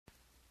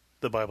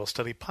The Bible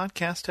Study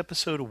Podcast,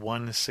 episode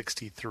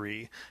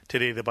 163.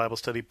 Today, the Bible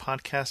Study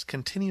Podcast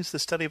continues the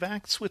study of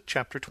Acts with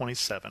chapter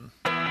 27.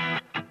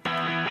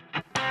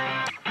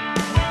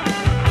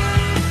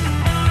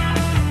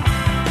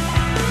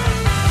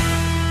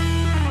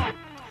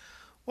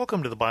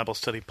 Welcome to the Bible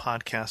Study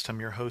Podcast. I'm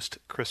your host,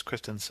 Chris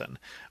Christensen.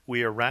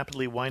 We are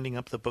rapidly winding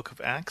up the book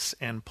of Acts,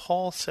 and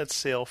Paul sets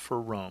sail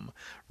for Rome.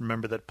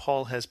 Remember that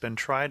Paul has been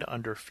tried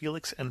under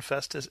Felix and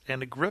Festus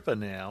and Agrippa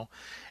now,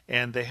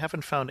 and they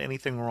haven't found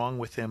anything wrong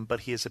with him,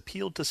 but he has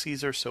appealed to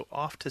Caesar, so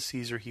off to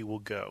Caesar he will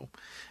go.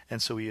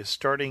 And so he is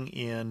starting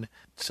in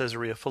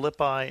Caesarea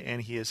Philippi,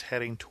 and he is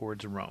heading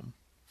towards Rome.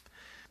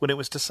 When it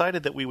was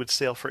decided that we would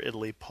sail for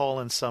Italy, Paul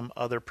and some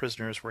other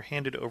prisoners were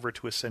handed over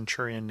to a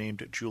centurion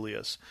named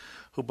Julius,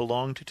 who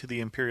belonged to the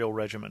imperial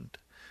regiment.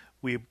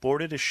 We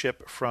boarded a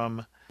ship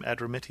from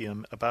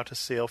Adramyttium about to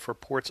sail for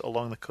ports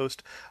along the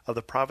coast of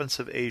the province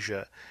of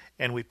Asia,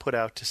 and we put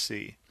out to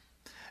sea.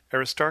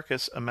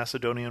 Aristarchus, a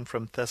Macedonian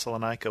from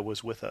Thessalonica,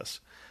 was with us.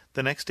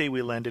 The next day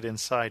we landed in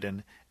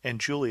Sidon,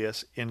 and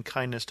Julius, in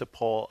kindness to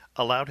Paul,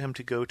 allowed him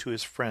to go to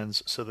his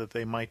friends so that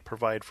they might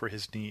provide for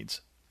his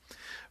needs.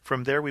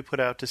 From there we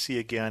put out to sea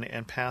again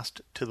and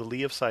passed to the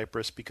lee of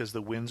Cyprus because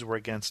the winds were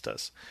against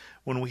us.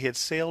 When we had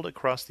sailed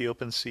across the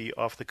open sea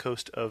off the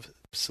coast of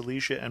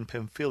Cilicia and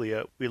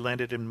Pamphylia, we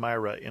landed in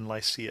Myra in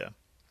Lycia.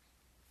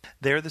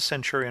 There the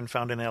centurion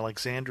found an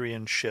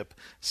Alexandrian ship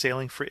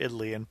sailing for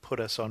Italy and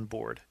put us on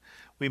board.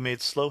 We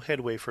made slow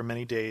headway for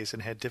many days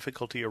and had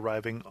difficulty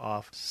arriving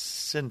off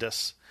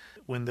Sindus.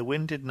 When the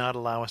wind did not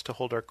allow us to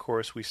hold our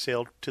course, we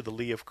sailed to the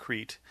lee of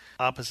Crete,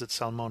 opposite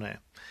Salmone.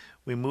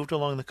 We moved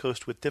along the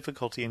coast with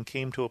difficulty and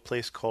came to a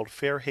place called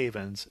Fair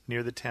Havens,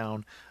 near the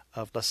town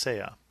of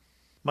Lasea.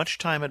 Much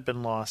time had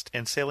been lost,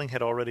 and sailing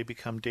had already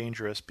become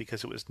dangerous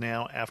because it was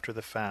now after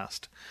the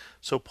fast.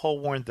 So Paul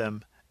warned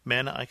them,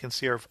 "Men, I can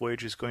see our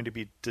voyage is going to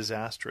be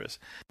disastrous,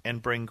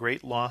 and bring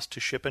great loss to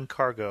ship and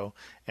cargo,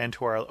 and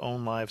to our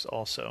own lives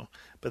also."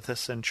 But the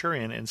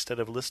centurion, instead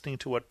of listening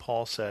to what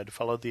Paul said,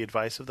 followed the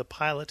advice of the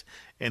pilot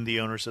and the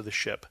owners of the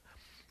ship.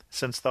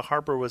 Since the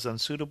harbor was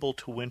unsuitable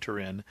to winter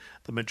in,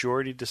 the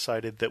majority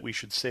decided that we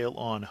should sail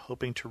on,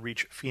 hoping to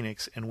reach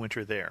Phoenix and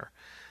winter there.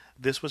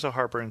 This was a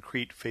harbor in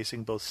Crete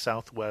facing both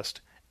southwest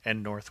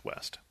and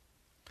northwest.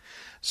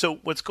 So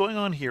what's going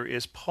on here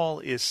is Paul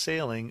is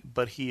sailing,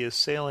 but he is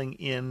sailing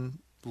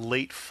in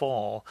late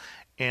fall,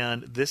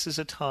 and this is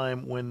a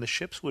time when the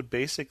ships would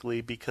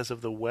basically, because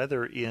of the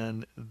weather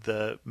in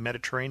the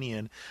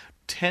Mediterranean,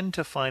 tend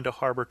to find a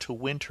harbor to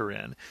winter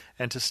in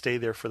and to stay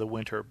there for the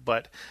winter.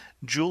 But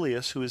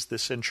Julius, who is the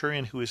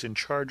centurion who is in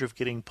charge of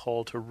getting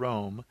Paul to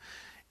Rome,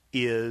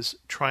 is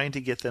trying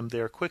to get them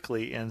there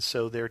quickly, and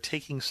so they're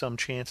taking some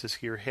chances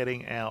here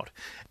heading out.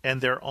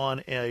 And they're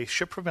on a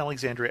ship from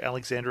Alexandria.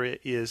 Alexandria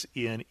is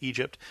in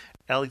Egypt.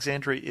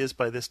 Alexandria is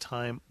by this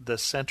time the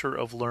center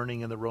of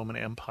learning in the Roman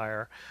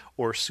Empire,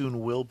 or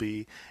soon will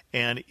be,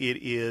 and it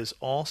is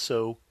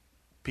also,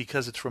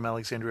 because it's from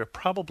Alexandria,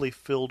 probably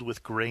filled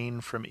with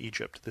grain from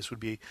Egypt. This would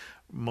be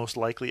most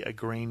likely a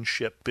grain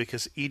ship,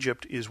 because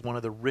Egypt is one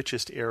of the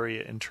richest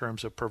area in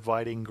terms of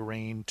providing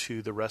grain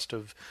to the rest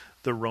of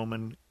the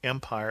Roman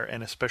Empire,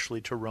 and especially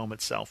to Rome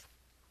itself.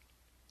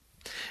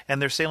 And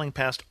they're sailing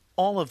past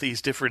all of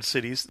these different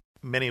cities,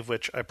 many of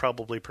which I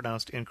probably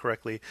pronounced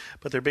incorrectly,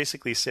 but they're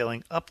basically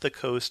sailing up the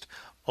coast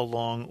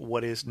along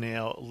what is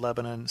now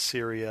Lebanon,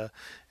 Syria,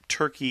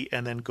 Turkey,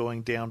 and then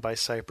going down by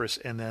Cyprus,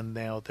 and then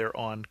now they're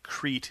on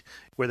Crete,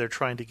 where they're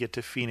trying to get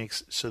to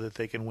Phoenix so that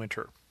they can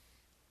winter.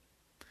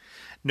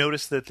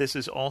 Notice that this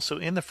is also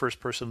in the first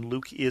person.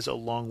 Luke is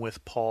along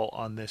with Paul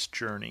on this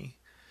journey,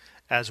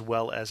 as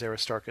well as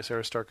Aristarchus.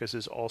 Aristarchus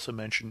is also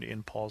mentioned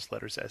in Paul's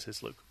letters, as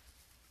is Luke.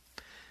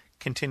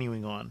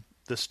 Continuing on,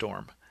 the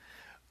storm.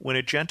 When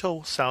a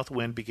gentle south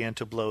wind began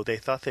to blow, they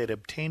thought they had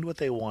obtained what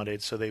they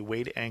wanted, so they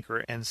weighed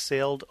anchor and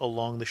sailed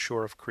along the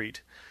shore of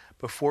Crete.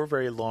 Before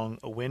very long,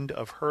 a wind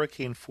of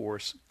hurricane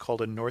force,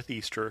 called a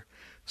northeaster,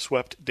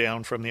 swept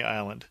down from the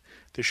island.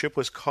 The ship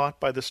was caught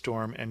by the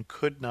storm and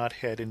could not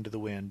head into the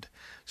wind,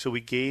 so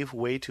we gave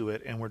way to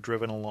it and were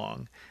driven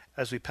along.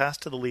 As we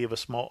passed to the lee of a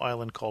small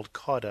island called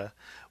Cauda,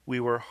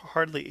 we were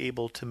hardly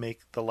able to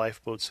make the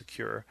lifeboat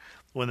secure.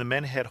 When the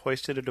men had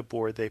hoisted it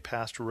aboard, they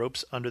passed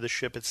ropes under the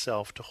ship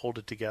itself to hold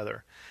it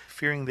together.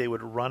 Fearing they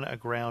would run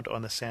aground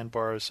on the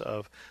sandbars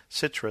of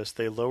Citrus,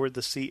 they lowered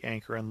the sea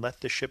anchor and let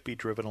the ship be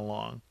driven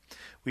along.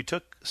 We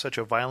took such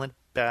a violent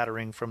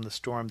battering from the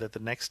storm that the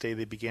next day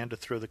they began to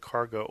throw the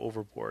cargo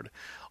overboard.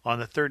 On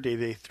the third day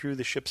they threw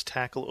the ship's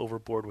tackle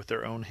overboard with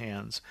their own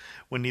hands.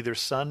 When neither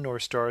sun nor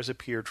stars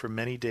appeared for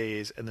many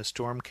days and the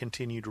storm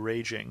continued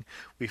raging,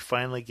 we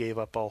finally gave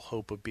up all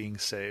hope of being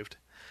saved.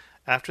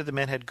 After the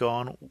men had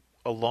gone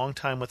a long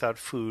time without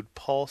food,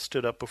 Paul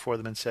stood up before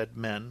them and said,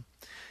 "Men,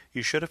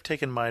 you should have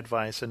taken my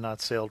advice and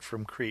not sailed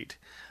from Crete.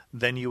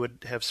 Then you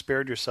would have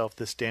spared yourself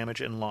this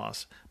damage and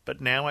loss.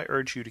 But now I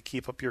urge you to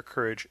keep up your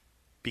courage,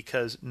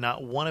 because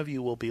not one of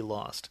you will be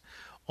lost.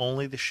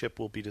 Only the ship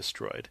will be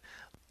destroyed.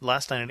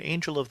 Last night an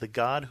angel of the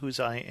God whose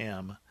I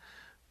am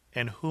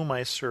and whom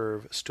I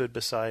serve stood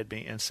beside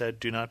me and said,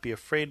 "Do not be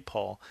afraid,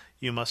 Paul.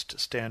 You must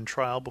stand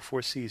trial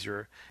before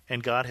Caesar,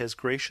 and God has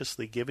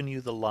graciously given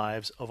you the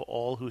lives of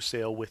all who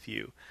sail with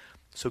you.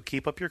 So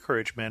keep up your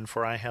courage, men,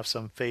 for I have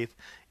some faith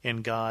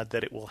in God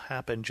that it will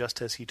happen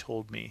just as he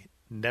told me.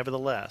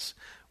 Nevertheless,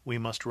 we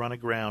must run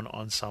aground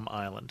on some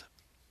island."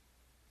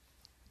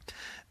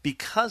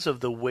 Because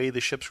of the way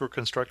the ships were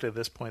constructed at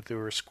this point, they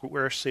were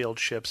square-sailed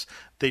ships.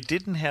 They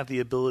didn't have the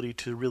ability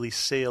to really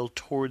sail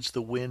towards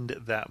the wind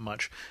that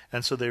much,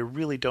 and so they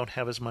really don't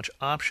have as much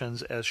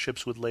options as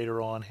ships would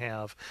later on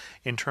have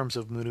in terms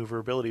of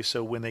maneuverability.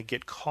 So when they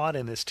get caught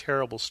in this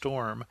terrible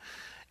storm,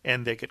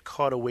 and they get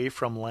caught away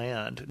from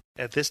land.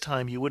 At this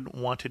time, you wouldn't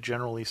want to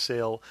generally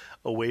sail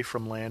away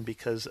from land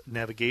because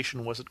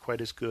navigation wasn't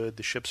quite as good,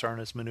 the ships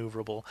aren't as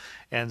maneuverable,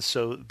 and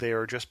so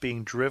they're just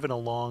being driven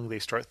along. They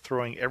start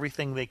throwing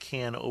everything they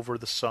can over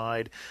the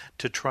side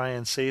to try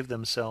and save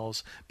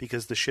themselves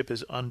because the ship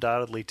is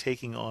undoubtedly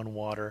taking on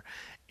water,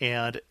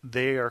 and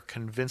they are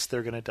convinced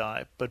they're going to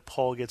die. But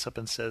Paul gets up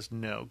and says,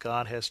 "No,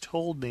 God has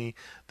told me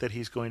that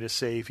he's going to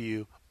save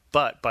you,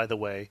 but, by the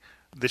way,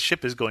 the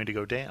ship is going to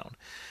go down."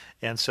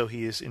 And so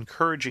he is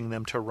encouraging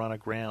them to run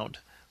aground.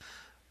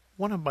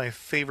 One of my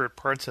favorite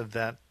parts of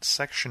that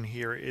section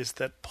here is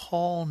that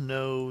Paul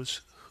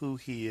knows who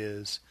he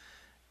is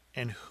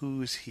and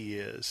whose he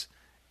is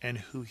and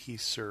who he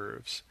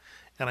serves.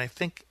 And I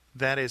think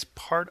that is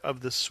part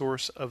of the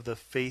source of the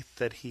faith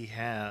that he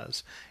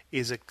has,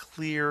 is a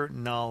clear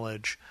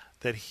knowledge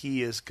that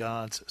he is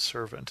God's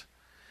servant.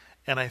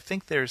 And I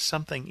think there's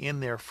something in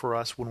there for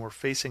us when we're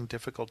facing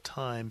difficult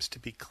times to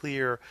be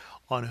clear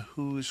on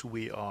whose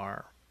we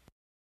are.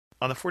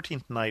 On the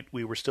 14th night,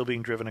 we were still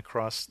being driven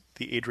across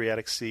the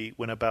Adriatic Sea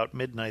when about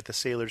midnight the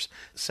sailors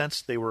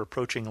sensed they were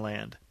approaching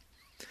land.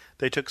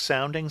 They took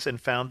soundings and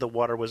found the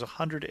water was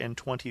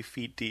 120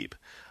 feet deep.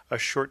 A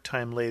short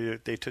time later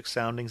they took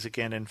soundings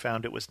again and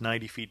found it was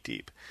 90 feet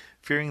deep.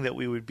 Fearing that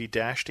we would be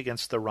dashed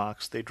against the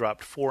rocks, they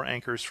dropped 4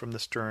 anchors from the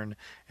stern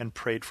and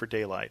prayed for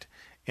daylight.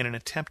 In an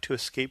attempt to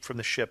escape from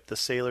the ship, the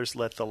sailors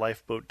let the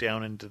lifeboat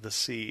down into the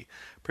sea,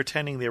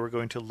 pretending they were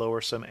going to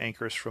lower some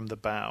anchors from the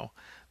bow.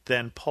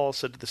 Then Paul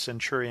said to the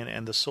centurion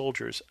and the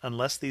soldiers,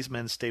 "Unless these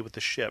men stay with the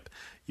ship,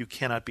 you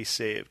cannot be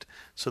saved."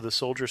 So the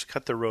soldiers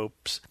cut the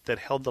ropes that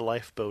held the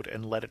lifeboat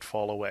and let it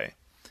fall away.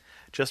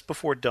 Just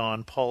before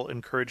dawn, Paul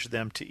encouraged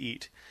them to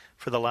eat.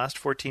 "For the last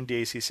 14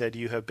 days, he said,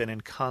 you have been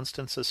in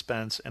constant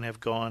suspense and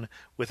have gone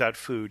without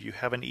food. You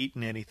haven't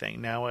eaten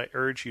anything. Now I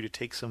urge you to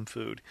take some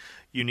food.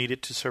 You need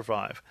it to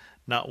survive.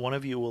 Not one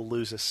of you will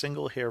lose a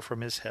single hair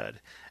from his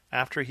head."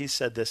 After he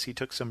said this, he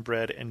took some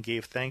bread and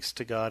gave thanks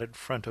to God in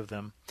front of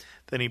them.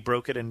 Then he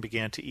broke it and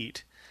began to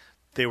eat.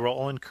 They were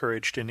all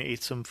encouraged and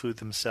ate some food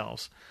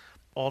themselves.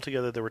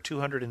 Altogether there were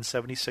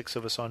 276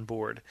 of us on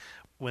board.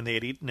 When they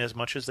had eaten as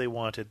much as they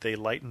wanted, they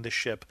lightened the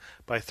ship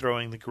by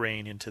throwing the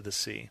grain into the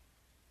sea.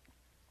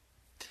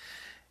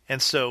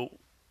 And so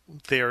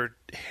they're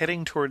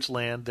heading towards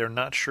land. They're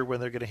not sure when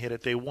they're going to hit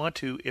it. They want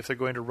to, if they're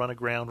going to run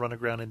aground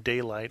in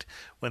daylight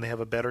when they have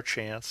a better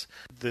chance.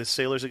 The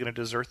sailors are going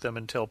to desert them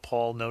until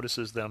Paul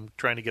notices them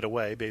trying to get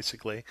away,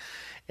 basically.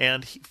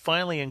 And he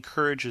finally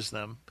encourages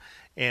them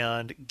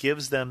and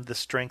gives them the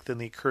strength and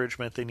the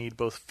encouragement they need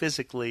both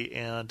physically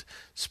and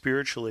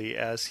spiritually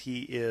as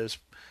he is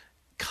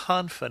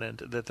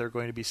confident that they're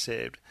going to be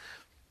saved.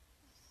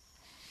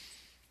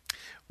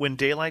 When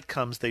daylight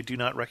comes, they do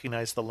not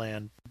recognize the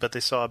land, but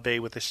they saw a bay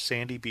with a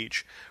sandy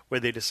beach, where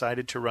they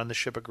decided to run the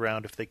ship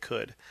aground if they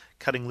could.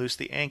 Cutting loose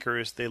the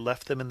anchors, they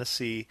left them in the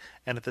sea,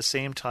 and at the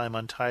same time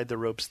untied the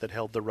ropes that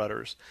held the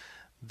rudders.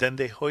 Then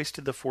they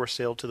hoisted the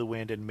foresail to the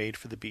wind and made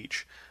for the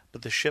beach.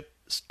 But the ship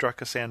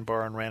struck a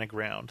sandbar and ran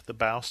aground. The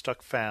bow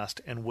stuck fast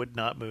and would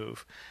not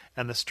move,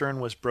 and the stern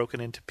was broken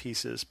into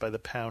pieces by the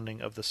pounding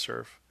of the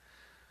surf.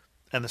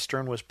 The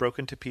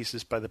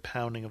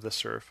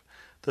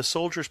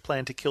soldiers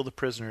planned to kill the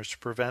prisoners to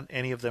prevent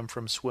any of them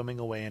from swimming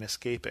away and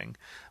escaping,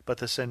 but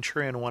the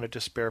centurion wanted to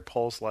spare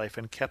Paul's life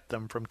and kept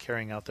them from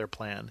carrying out their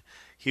plan.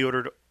 He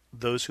ordered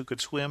those who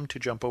could swim to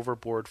jump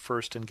overboard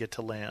first and get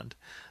to land.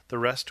 The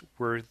rest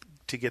were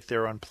to get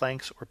there on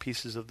planks or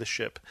pieces of the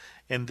ship.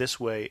 In this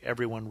way,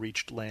 everyone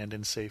reached land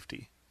in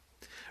safety.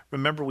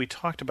 Remember, we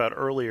talked about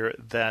earlier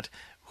that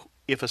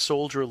if a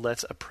soldier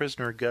lets a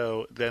prisoner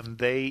go, then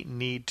they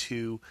need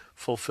to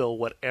fulfill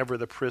whatever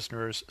the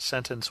prisoner's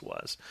sentence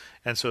was.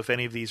 And so if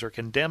any of these are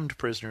condemned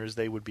prisoners,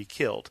 they would be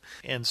killed.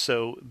 And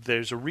so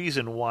there's a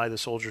reason why the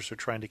soldiers are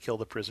trying to kill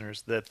the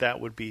prisoners,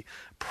 that would be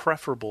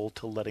preferable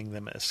to letting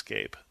them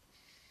escape.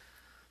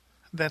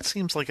 That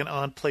seems like an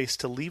odd place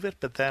to leave it,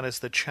 but that is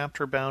the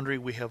chapter boundary.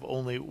 We have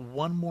only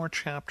one more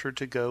chapter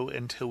to go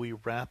until we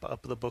wrap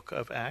up the book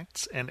of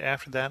Acts, and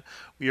after that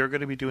we are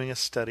going to be doing a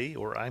study,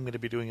 or I'm going to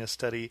be doing a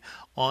study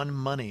on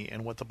money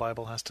and what the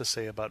Bible has to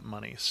say about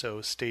money,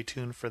 so stay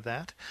tuned for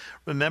that.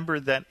 Remember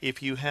that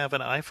if you have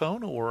an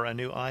iPhone or a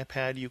new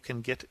iPad, you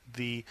can get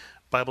the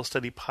Bible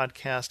Study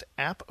Podcast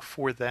app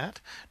for that.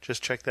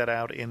 Just check that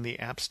out in the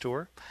App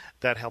Store.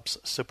 That helps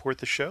support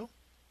the show.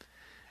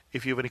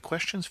 If you have any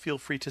questions, feel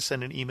free to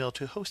send an email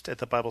to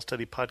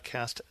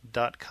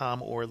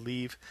host@thebiblestudypodcast.com or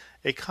leave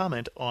a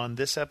comment on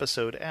this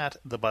episode at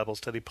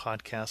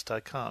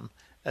thebiblestudypodcast.com.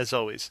 As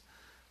always,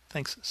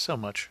 thanks so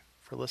much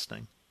for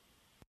listening.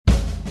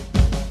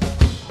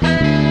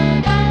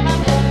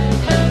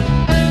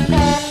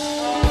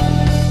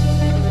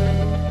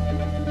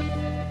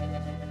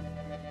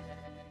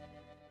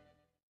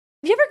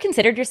 Have you ever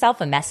considered yourself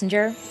a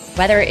messenger?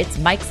 Whether it's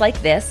mics like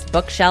this,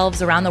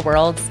 bookshelves around the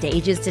world,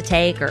 stages to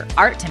take, or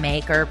art to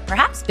make, or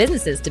perhaps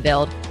businesses to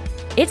build,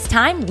 it's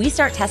time we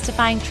start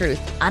testifying truth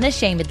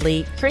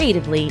unashamedly,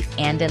 creatively,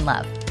 and in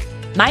love.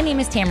 My name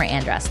is Tamara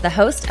Andrus, the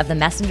host of the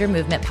Messenger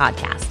Movement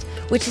podcast,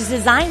 which is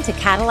designed to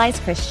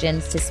catalyze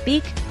Christians to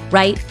speak,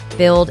 write,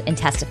 build, and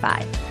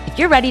testify. If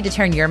you're ready to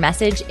turn your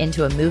message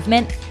into a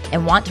movement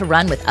and want to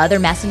run with other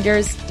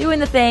messengers doing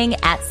the thing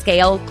at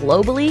scale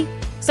globally,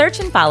 search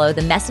and follow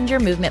the Messenger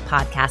Movement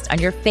podcast on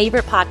your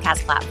favorite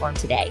podcast platform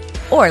today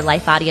or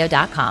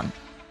lifeaudio.com.